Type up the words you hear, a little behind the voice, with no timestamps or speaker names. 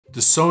The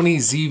Sony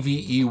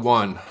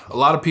zv-e1. A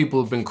lot of people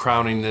have been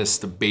crowning this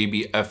the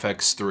baby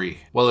FX3.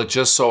 Well, it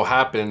just so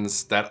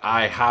happens that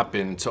I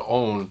happen to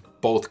own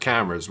both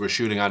cameras. We're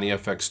shooting on the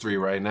FX3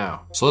 right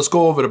now. So let's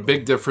go over the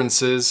big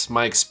differences,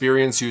 my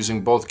experience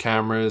using both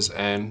cameras,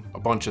 and a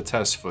bunch of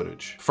test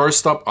footage.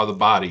 First up are the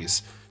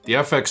bodies. The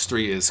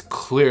FX3 is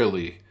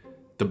clearly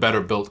the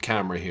better built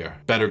camera here.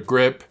 Better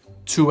grip,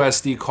 2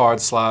 SD card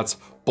slots,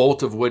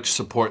 both of which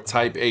support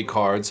Type A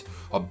cards,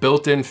 a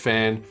built-in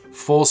fan,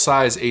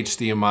 full-size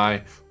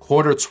HDMI,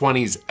 quarter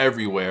 20s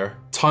everywhere,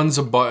 tons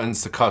of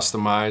buttons to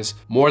customize,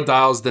 more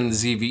dials than the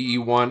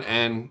zv-e1,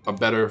 and a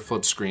better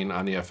flip screen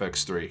on the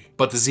FX3.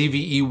 But the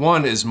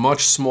zv-e1 is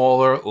much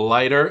smaller,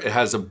 lighter. It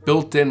has a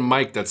built-in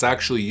mic that's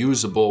actually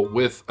usable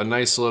with a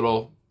nice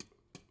little...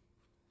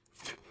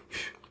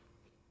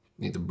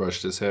 Need to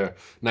brush this hair.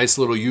 Nice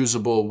little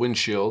usable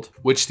windshield,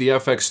 which the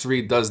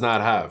FX3 does not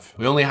have.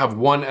 We only have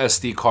one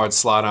SD card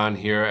slot on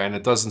here, and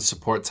it doesn't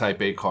support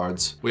Type A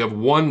cards. We have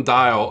one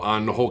dial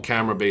on the whole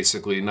camera,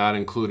 basically, not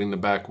including the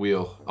back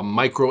wheel. A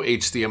micro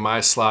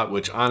HDMI slot,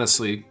 which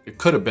honestly, it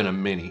could have been a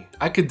mini.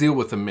 I could deal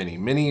with a mini.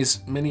 Mini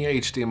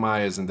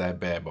HDMI isn't that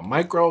bad, but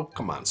micro,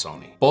 come on,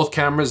 Sony. Both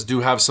cameras do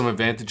have some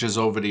advantages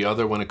over the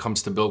other when it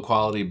comes to build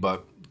quality,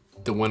 but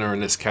the winner in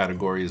this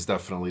category is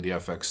definitely the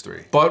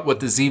FX3. But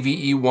what the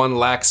zv-e1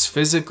 lacks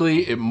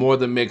physically, it more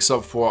than makes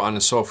up for on the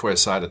software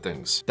side of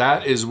things.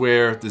 That is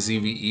where the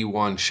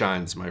zv-e1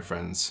 shines, my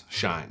friends,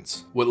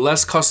 shines. With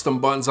less custom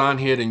buttons on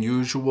here than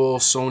usual,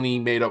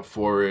 Sony made up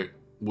for it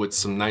with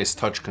some nice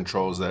touch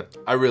controls that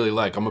I really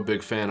like. I'm a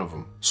big fan of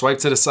them. Swipe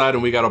to the side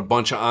and we got a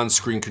bunch of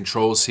on-screen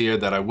controls here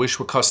that I wish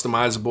were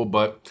customizable,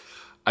 but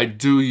I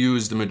do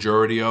use the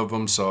majority of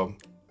them, so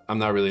I'm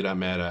not really that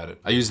mad at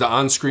it. I use the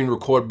on-screen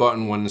record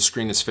button when the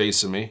screen is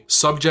facing me.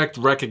 Subject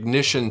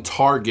recognition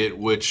target,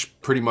 which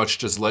pretty much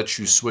just lets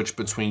you switch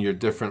between your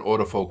different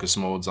autofocus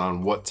modes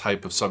on what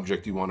type of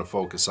subject you want to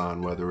focus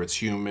on, whether it's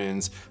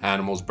humans,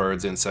 animals,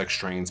 birds, insects,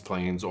 trains,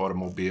 planes,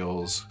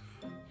 automobiles.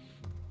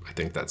 I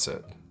think that's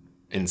it.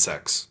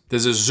 Insects.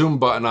 There's a zoom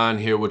button on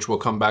here, which we'll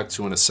come back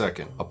to in a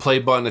second. A play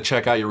button to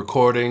check out your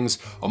recordings,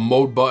 a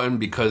mode button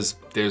because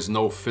there's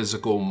no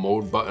physical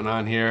mode button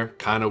on here.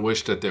 Kind of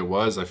wish that there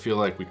was. I feel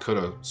like we could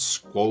have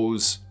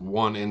squoze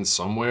one in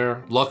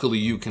somewhere. Luckily,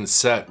 you can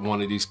set one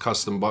of these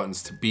custom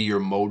buttons to be your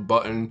mode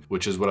button,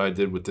 which is what I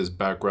did with this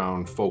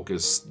background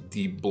focus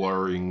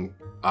de-blurring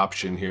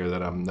option here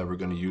that I'm never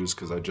going to use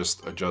because I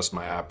just adjust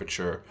my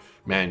aperture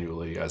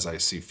manually as I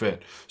see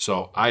fit.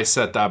 So I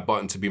set that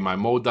button to be my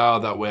mode dial.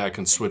 That way I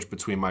can switch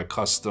between my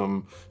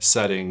custom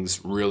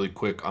settings really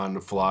quick on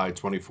the fly,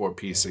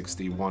 24p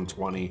 60,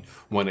 120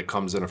 when it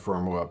comes in a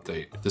firmware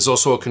update. There's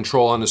also a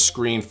control on the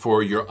screen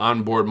for your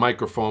onboard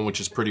microphone,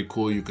 which is pretty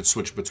cool. You could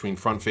switch between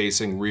front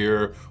facing,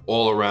 rear,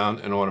 all around,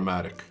 and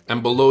automatic.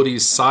 And below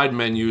these side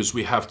menus,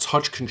 we have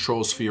touch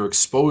controls for your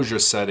exposure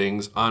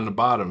settings on the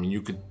bottom.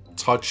 You could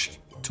touch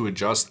to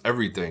adjust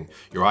everything,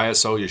 your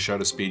ISO, your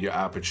shutter speed, your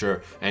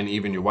aperture, and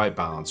even your white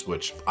balance,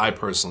 which I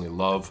personally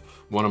love.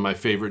 One of my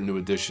favorite new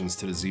additions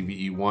to the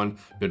zv-e1.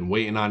 Been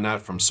waiting on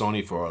that from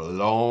Sony for a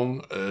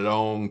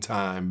long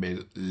time,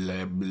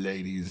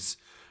 ladies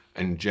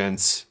and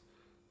gents.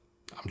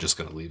 I'm just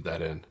gonna leave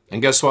that in.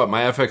 And guess what?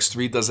 My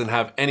FX3 doesn't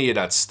have any of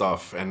that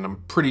stuff, and I'm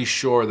pretty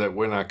sure that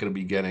we're not gonna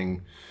be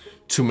getting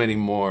too many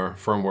more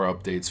firmware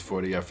updates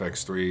for the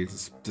FX3.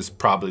 This is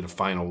probably the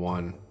final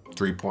one.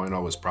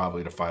 3.0 is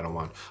probably the final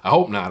one. I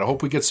hope not. I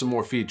hope we get some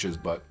more features,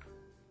 but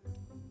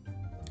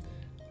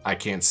I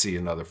can't see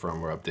another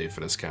firmware update for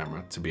this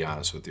camera, to be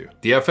honest with you.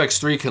 The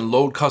FX3 can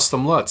load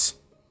custom LUTs,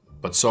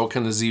 but so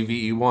can the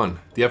zv-e1.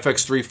 The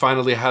FX3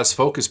 finally has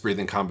focus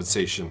breathing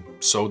compensation.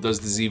 So does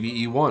the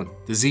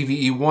zv-e1. The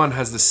zv-e1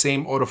 has the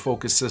same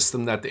autofocus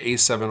system that the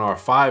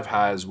A7R5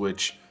 has,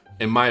 which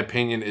in my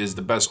opinion is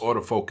the best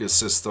autofocus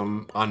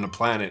system on the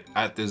planet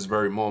at this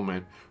very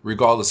moment,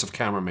 regardless of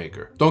camera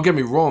maker. Don't get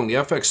me wrong, the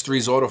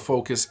FX3's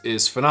autofocus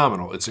is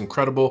phenomenal. It's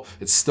incredible.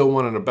 It's still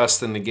one of the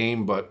best in the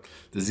game, but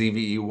the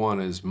zv-e1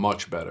 is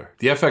much better.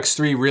 The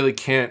FX3 really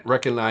can't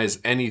recognize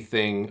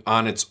anything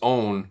on its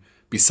own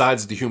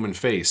besides the human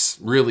face,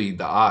 really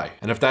the eye.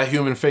 And if that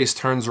human face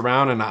turns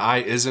around and the eye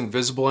isn't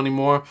visible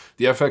anymore,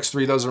 the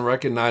FX3 doesn't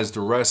recognize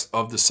the rest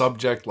of the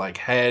subject like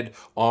head,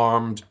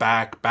 arms,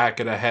 back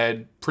of the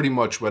head, pretty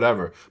much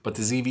whatever, but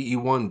the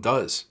zv-e1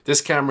 does.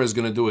 This camera is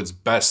gonna do its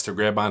best to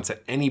grab onto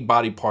any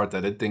body part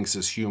that it thinks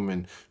is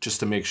human just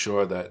to make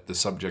sure that the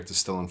subject is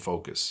still in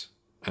focus.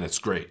 And it's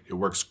great, it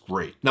works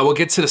great. Now we'll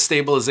get to the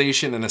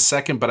stabilization in a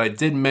second, but I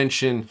did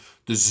mention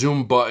the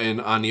zoom button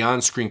on the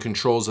on-screen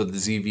controls of the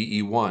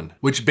zv-e1,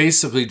 which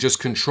basically just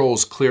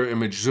controls clear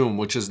image zoom,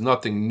 which is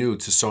nothing new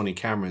to Sony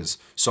cameras.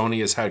 Sony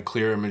has had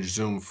clear image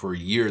zoom for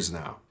years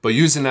now. But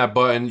using that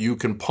button, you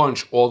can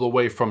punch all the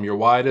way from your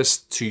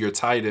widest to your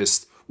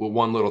tightest with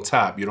one little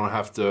tap. You don't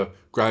have to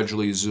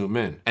gradually zoom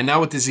in. And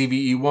now with the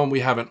zv-e1, we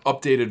have an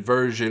updated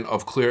version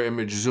of clear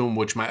image zoom,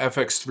 which my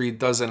FX3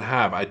 doesn't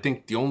have. I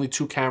think the only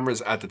two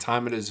cameras at the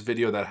time of this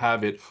video that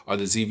have it are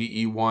the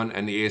zv-e1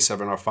 and the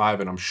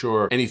a7R5, and I'm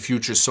sure any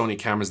future Sony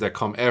cameras that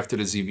come after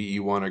the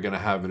zv-e1 are gonna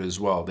have it as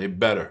well. They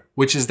better.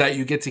 Which is that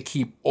you get to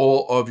keep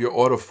all of your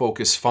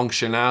autofocus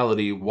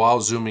functionality while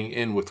zooming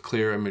in with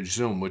clear image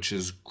zoom, which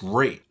is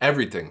great.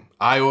 Everything.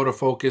 Eye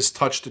autofocus,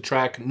 touch to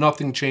track,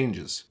 nothing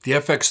changes. The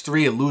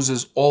FX3, it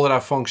loses all of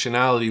that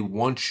functionality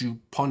once you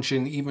punch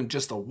in even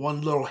just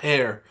one little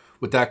hair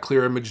with that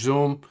clear image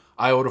zoom.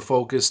 Eye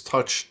autofocus,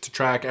 touch to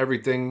track,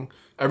 everything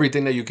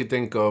that you could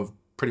think of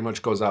pretty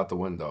much goes out the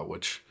window,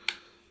 which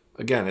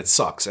again, it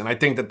sucks. And I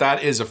think that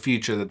that is a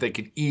feature that they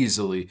could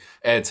easily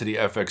add to the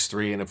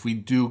FX3. And if we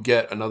do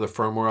get another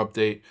firmware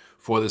update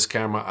for this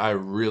camera, I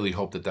really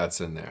hope that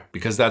that's in there,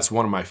 because that's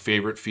one of my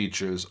favorite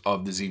features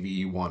of the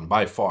zv-e1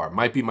 by far.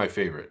 Might be my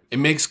favorite. It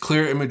makes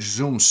clear image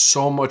zoom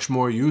so much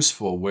more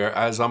useful,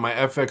 whereas on my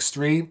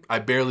FX3, I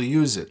barely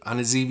use it. On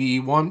the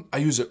zv-e1, I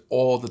use it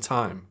all the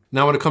time.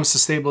 Now, when it comes to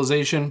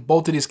stabilization,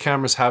 both of these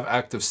cameras have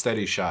active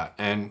steady shot.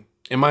 And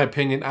in my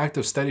opinion,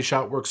 active steady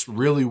shot works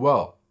really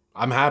well.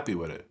 I'm happy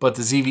with it. But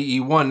the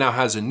zv-e1 now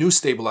has a new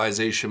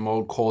stabilization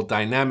mode called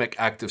Dynamic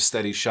Active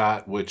Steady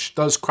Shot, which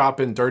does crop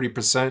in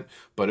 30%,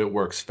 but it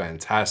works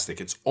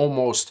fantastic. It's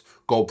almost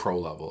GoPro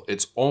level.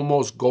 It's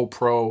almost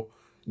GoPro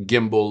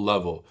gimbal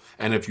level.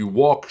 And if you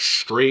walk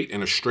straight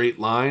in a straight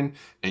line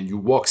and you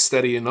walk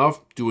steady enough,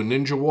 do a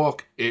ninja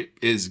walk, it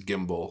is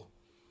gimbal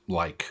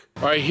like.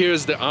 All right,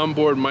 here's the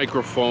onboard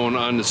microphone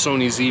on the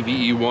Sony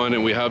zv-e1,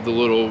 and we have the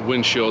little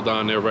windshield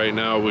on there right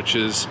now, which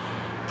is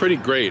pretty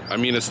great. I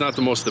mean, it's not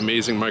the most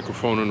amazing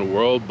microphone in the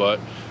world, but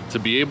to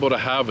be able to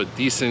have a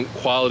decent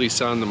quality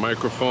sound in the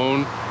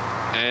microphone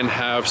and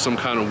have some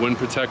kind of wind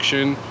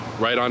protection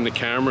right on the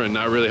camera and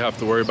not really have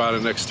to worry about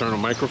an external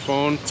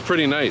microphone, it's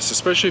pretty nice,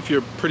 especially if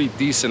you're pretty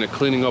decent at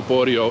cleaning up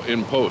audio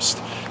in post.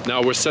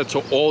 Now we're set to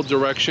all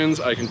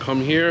directions. I can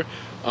come here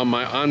on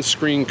my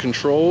on-screen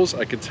controls,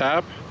 I could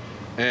tap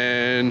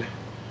and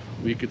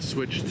we could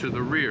switch to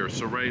the rear.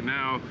 So right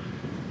now,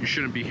 you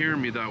shouldn't be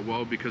hearing me that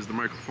well because the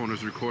microphone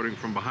is recording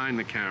from behind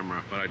the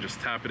camera, but I just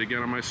tap it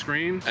again on my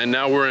screen. And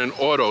now we're in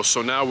auto,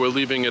 so now we're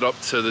leaving it up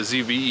to the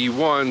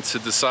zv-e1 to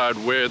decide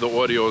where the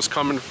audio is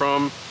coming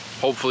from.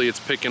 Hopefully it's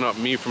picking up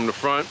me from the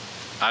front.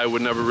 I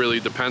would never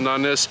really depend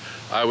on this.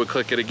 I would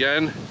click it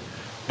again,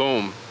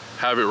 boom,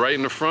 have it right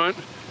in the front,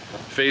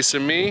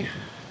 facing me.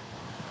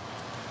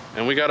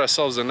 And we got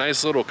ourselves a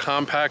nice little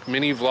compact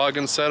mini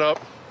vlogging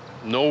setup.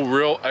 No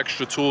real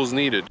extra tools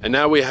needed. And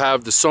now we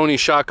have the Sony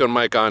shotgun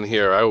mic on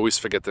here. I always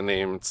forget the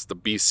name. It's the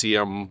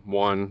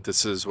BCM1.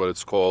 This is what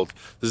it's called.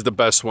 This is the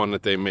best one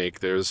that they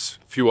make. There's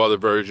a few other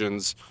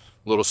versions,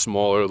 a little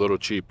smaller, a little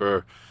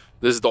cheaper.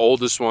 This is the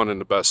oldest one and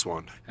the best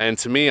one. And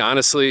to me,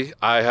 honestly,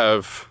 I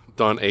have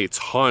done a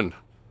ton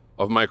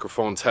of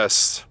microphone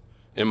tests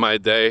in my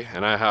day,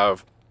 and I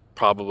have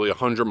probably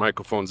 100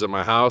 microphones in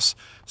my house.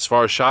 As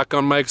far as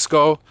shotgun mics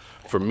go,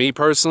 for me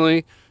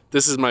personally,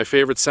 this is my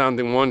favorite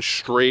sounding one,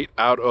 straight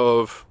out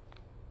of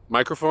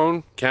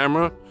microphone,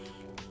 camera,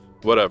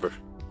 whatever.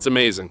 It's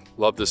amazing.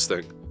 Love this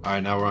thing. All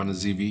right, now we're on the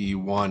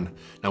zv-e1.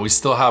 Now we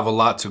still have a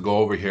lot to go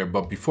over here,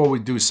 but before we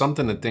do,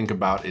 something to think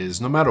about is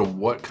no matter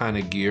what kind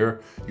of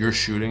gear you're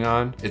shooting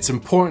on, it's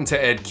important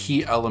to add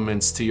key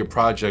elements to your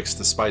projects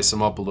to spice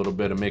them up a little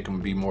bit and make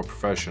them be more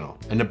professional.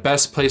 And the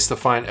best place to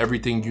find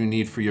everything you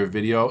need for your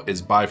video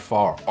is by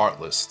far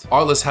Artlist.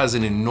 Artlist has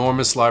an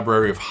enormous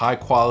library of high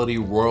quality,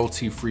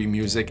 royalty-free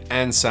music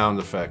and sound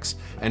effects,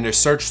 and their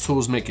search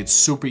tools make it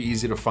super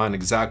easy to find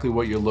exactly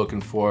what you're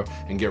looking for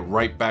and get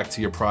right back to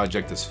your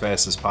project as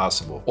fast as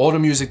possible. All the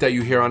music that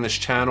you hear on this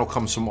channel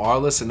comes from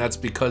Artlist, and that's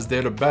because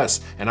they're the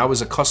best. And I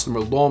was a customer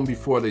long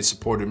before they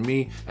supported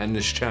me and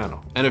this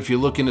channel. And if you're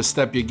looking to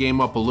step your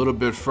game up a little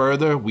bit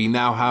further, we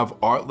now have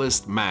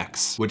Artlist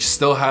Max, which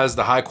still has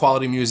the high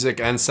quality music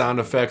and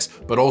sound effects,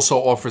 but also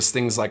offers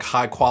things like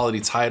high quality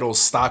titles,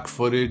 stock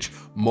footage,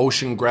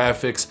 motion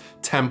graphics,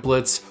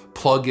 templates,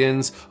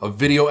 plugins, a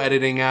video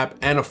editing app,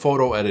 and a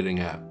photo editing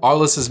app.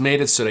 Artlist has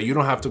made it so that you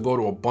don't have to go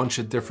to a bunch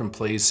of different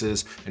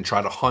places and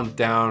try to hunt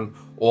down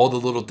all the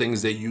little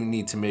things that you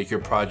need to make your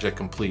project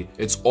complete.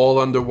 It's all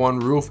under one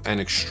roof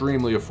and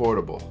extremely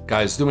affordable.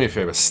 Guys, do me a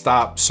favor,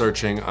 stop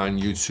searching on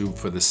YouTube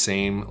for the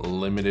same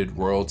limited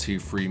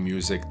royalty-free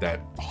music that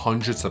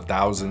hundreds of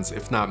thousands,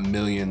 if not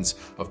millions,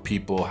 of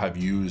people have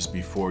used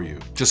before you.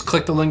 Just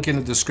click the link in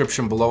the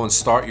description below and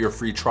start your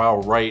free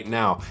trial right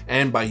now.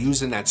 And by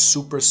using that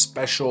super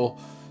special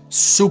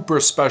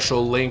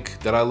link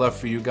that I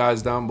left for you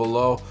guys down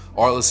below,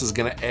 Artlist is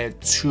gonna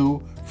add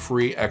 2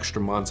 free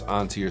extra months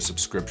onto your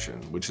subscription,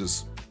 which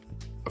is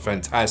a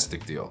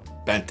fantastic deal.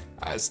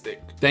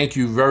 Fantastic. Thank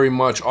you very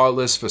much,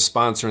 Artlist, for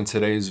sponsoring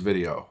today's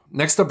video.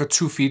 Next up are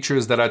 2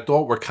 features that I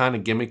thought were kind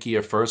of gimmicky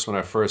at first when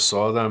I first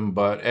saw them,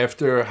 but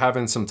after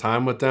having some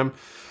time with them,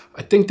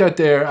 I think that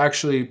they're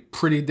actually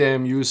pretty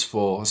damn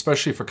useful,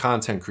 especially for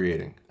content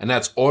creating. And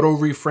that's auto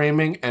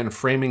reframing and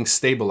framing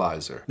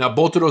stabilizer. Now,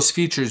 both of those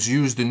features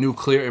use the new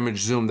clear image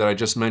zoom that I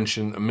just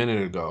mentioned a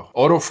minute ago.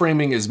 Auto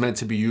framing is meant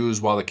to be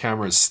used while the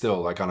camera is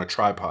still, like on a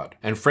tripod.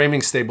 And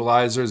framing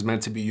stabilizer is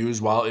meant to be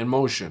used while in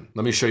motion.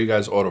 Let me show you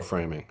guys auto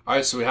framing. All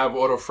right, so we have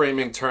auto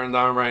framing turned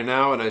on right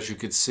now, and as you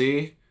can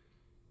see,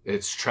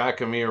 it's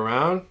tracking me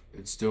around.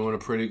 It's doing a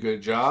pretty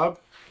good job.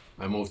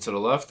 I move to the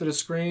left of the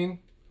screen.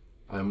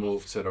 I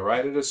move to the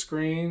right of the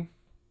screen,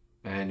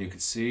 and you can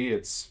see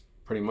it's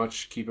pretty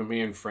much keeping me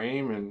in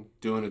frame and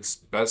doing its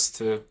best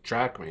to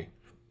track me.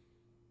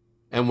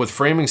 And with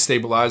framing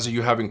stabilizer,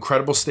 you have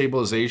incredible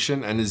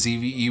stabilization, and the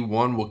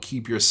zv-e1 will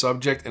keep your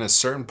subject in a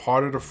certain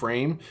part of the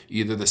frame,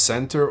 either the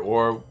center,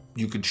 or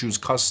you could choose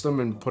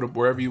custom and put it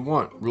wherever you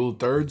want. Rule of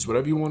thirds,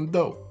 whatever you want to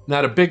do.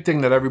 Now, the big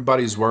thing that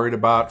everybody's worried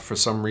about for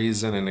some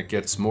reason, and it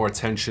gets more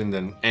attention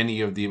than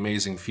any of the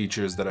amazing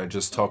features that I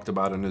just talked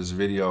about in this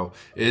video,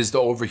 is the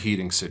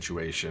overheating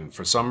situation.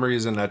 For some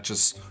reason, that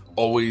just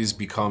always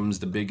becomes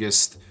the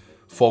biggest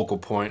focal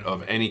point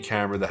of any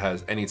camera that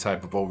has any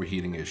type of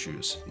overheating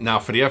issues. Now,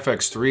 for the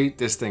FX3,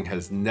 this thing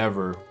has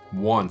never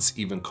once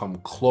even come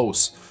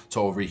close to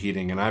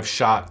overheating, and I've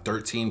shot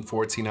 13,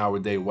 14-hour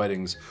day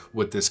weddings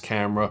with this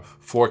camera,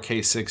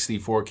 4K 60,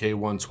 4K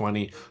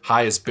 120,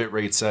 highest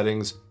bitrate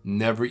settings.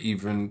 Never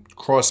even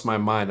crossed my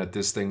mind that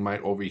this thing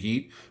might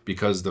overheat,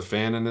 because the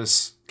fan in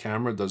this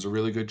camera does a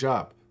really good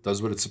job,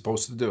 does what it's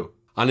supposed to do.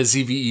 On the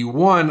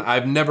zv-e1,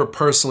 I've never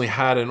personally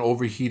had an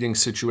overheating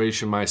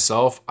situation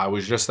myself. I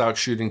was just out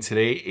shooting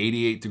today,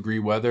 88-degree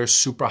weather,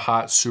 super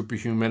hot, super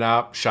humid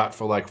out, shot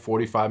for like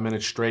 45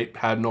 minutes straight,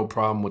 had no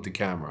problem with the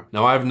camera.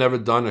 Now, I've never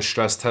done a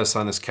stress test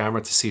on this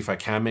camera to see if I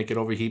can make it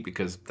overheat,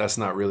 because that's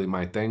not really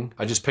my thing.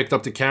 I just picked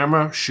up the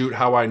camera, shoot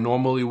how I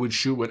normally would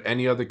shoot with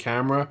any other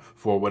camera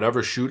for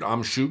whatever shoot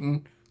I'm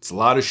shooting. It's a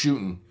lot of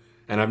shooting,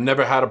 and I've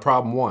never had a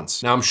problem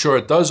once. Now, I'm sure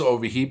it does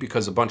overheat,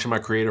 because a bunch of my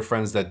creator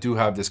friends that do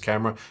have this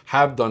camera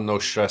have done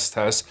those stress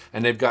tests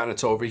and they've gotten it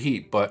to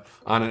overheat. But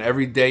on an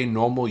everyday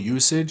normal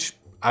usage,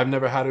 I've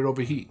never had it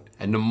overheat.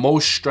 And the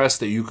most stress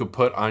that you could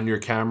put on your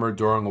camera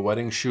during a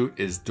wedding shoot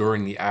is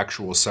during the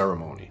actual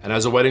ceremony. And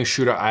as a wedding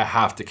shooter, I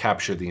have to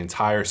capture the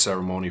entire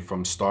ceremony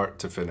from start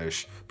to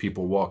finish.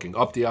 People walking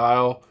up the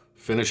aisle,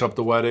 finish up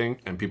the wedding,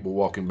 and people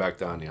walking back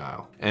down the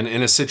aisle. And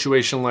in a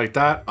situation like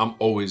that, I'm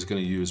always gonna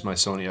use my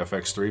Sony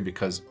FX3,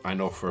 because I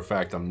know for a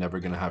fact I'm never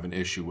gonna have an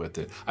issue with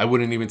it. I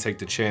wouldn't even take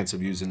the chance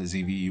of using the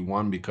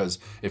zv-e1, because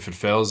if it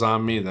fails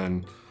on me,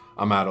 then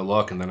I'm out of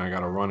luck, and then I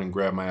gotta run and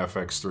grab my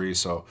FX3.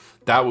 So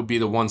that would be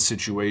the one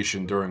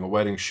situation during a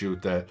wedding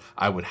shoot that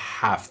I would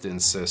have to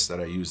insist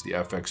that I use the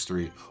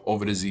FX3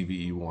 over the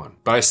zv-e1.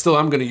 But I still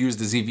am gonna use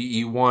the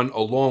zv-e1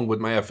 along with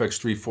my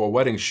FX3 for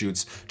wedding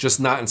shoots, just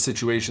not in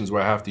situations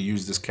where I have to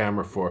use this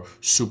camera for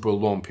super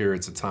long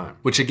periods of time,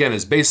 which again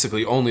is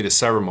basically only the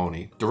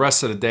ceremony. The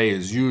rest of the day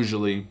is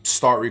usually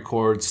start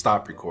record,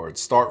 stop record,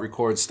 start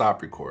record,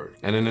 stop record.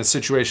 And in a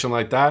situation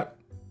like that,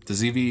 the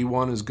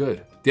zv-e1 is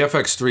good. The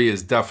FX3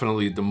 is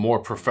definitely the more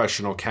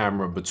professional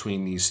camera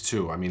between these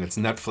two. I mean, it's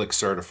Netflix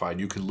certified.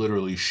 You could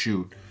literally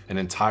shoot an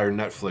entire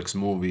Netflix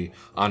movie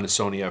on the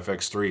Sony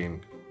FX3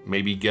 and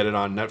maybe get it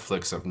on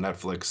Netflix if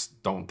Netflix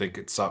don't think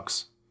it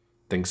sucks,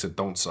 thinks it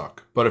don't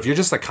suck. But if you're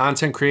just a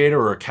content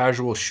creator or a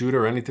casual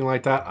shooter or anything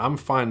like that, I'm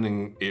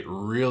finding it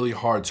really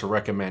hard to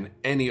recommend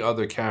any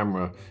other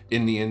camera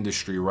in the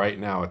industry right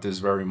now at this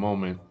very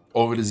moment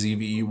over the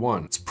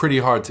zv-e1. It's pretty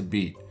hard to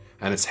beat,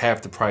 and it's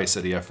half the price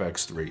of the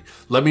FX3.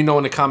 Let me know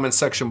in the comment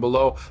section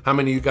below how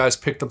many of you guys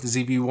picked up the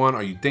zv-e1.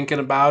 Are you thinking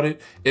about it?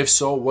 If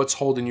so, what's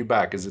holding you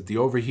back? Is it the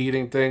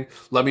overheating thing?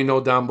 Let me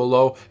know down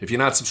below. If you're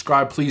not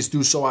subscribed, please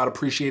do so. I'd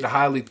appreciate it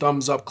highly.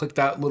 Thumbs up, click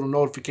that little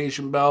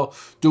notification bell,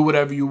 do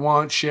whatever you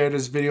want, share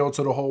this video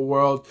to the whole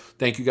world.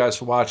 Thank you guys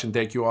for watching.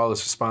 Thank you all for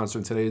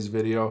sponsoring today's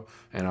video,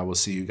 and I will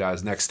see you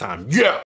guys next time. Yeah!